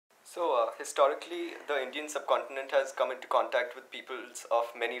Historically, the Indian subcontinent has come into contact with peoples of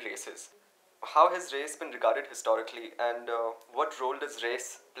many races. How has race been regarded historically, and what role does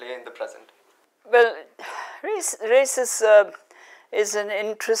race play in the present? Well, race is an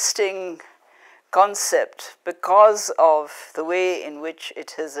interesting concept because of the way in which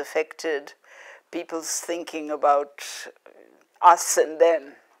it has affected people's thinking about us and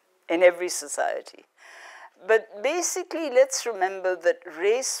them in every society. But basically, let's remember that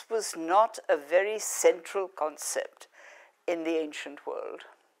race was not a very central concept in the ancient world.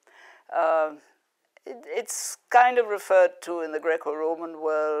 It's kind of referred to in the Greco-Roman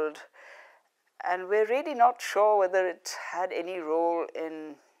world, and we're really not sure whether it had any role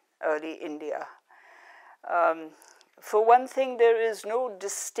in early India. For one thing, there is no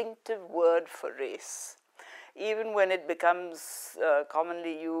distinctive word for race. Even when it becomes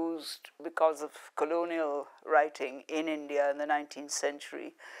commonly used because of colonial writing in India in the 19th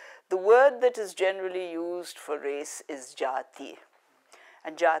century, the word that is generally used for race is jati.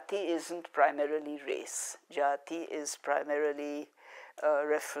 And jati isn't primarily race. Jati is primarily a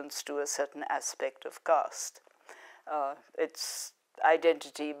reference to a certain aspect of caste. It's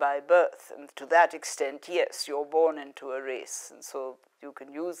identity by birth, and to that extent, yes, you're born into a race, and so you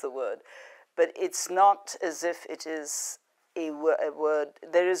can use the word. But it's not as if it is a word.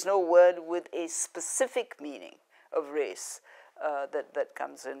 There is no word with a specific meaning of race that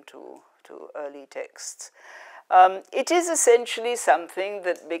comes into early texts. It is essentially something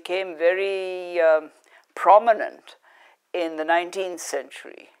that became very prominent in the 19th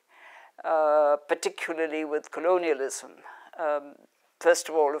century, particularly with colonialism. First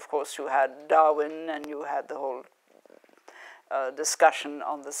of all, of course, you had Darwin, and you had the whole discussion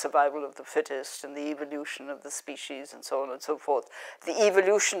on the survival of the fittest and the evolution of the species and so on and so forth, the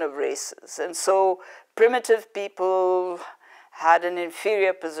evolution of races. And so primitive people had an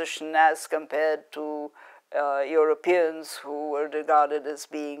inferior position as compared to Europeans who were regarded as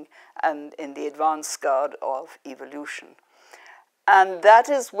being in the advance guard of evolution. And that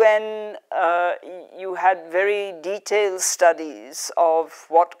is when you had very detailed studies of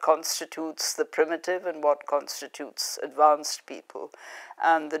what constitutes the primitive and what constitutes advanced people,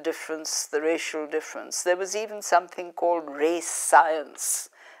 and the difference, the racial difference. There was even something called race science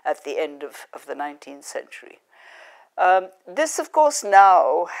at the end of the 19th century. This, of course,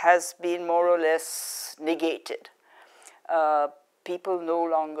 now has been more or less negated. People no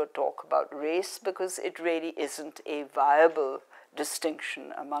longer talk about race because it really isn't a viable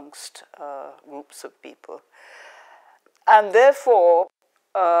distinction amongst groups of people. And therefore,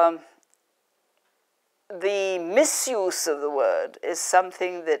 the misuse of the word is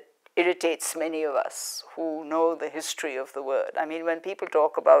something that irritates many of us who know the history of the word. I mean, when people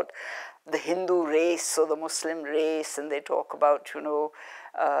talk about the Hindu race or the Muslim race, and they talk about,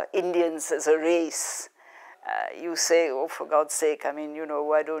 Indians as a race, you say, oh, for God's sake, I mean,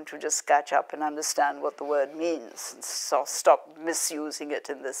 why don't you just catch up and understand what the word means and stop misusing it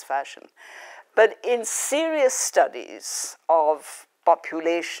in this fashion? But in serious studies of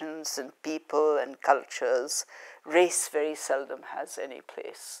populations and people and cultures, race very seldom has any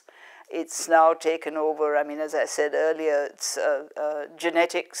place. It's now taken over, I mean, as I said earlier,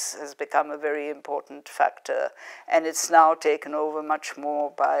 genetics has become a very important factor, and it's now taken over much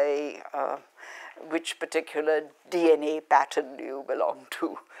more by which particular DNA pattern you belong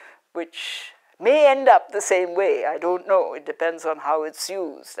to, which may end up the same way. I don't know. It depends on how it's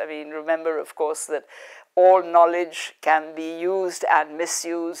used. I mean, remember, of course, that all knowledge can be used and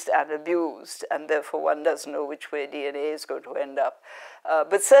misused and abused, and therefore one doesn't know which way DNA is going to end up.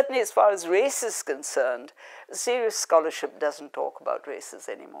 But certainly as far as race is concerned, serious scholarship doesn't talk about races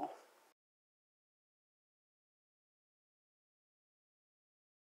anymore.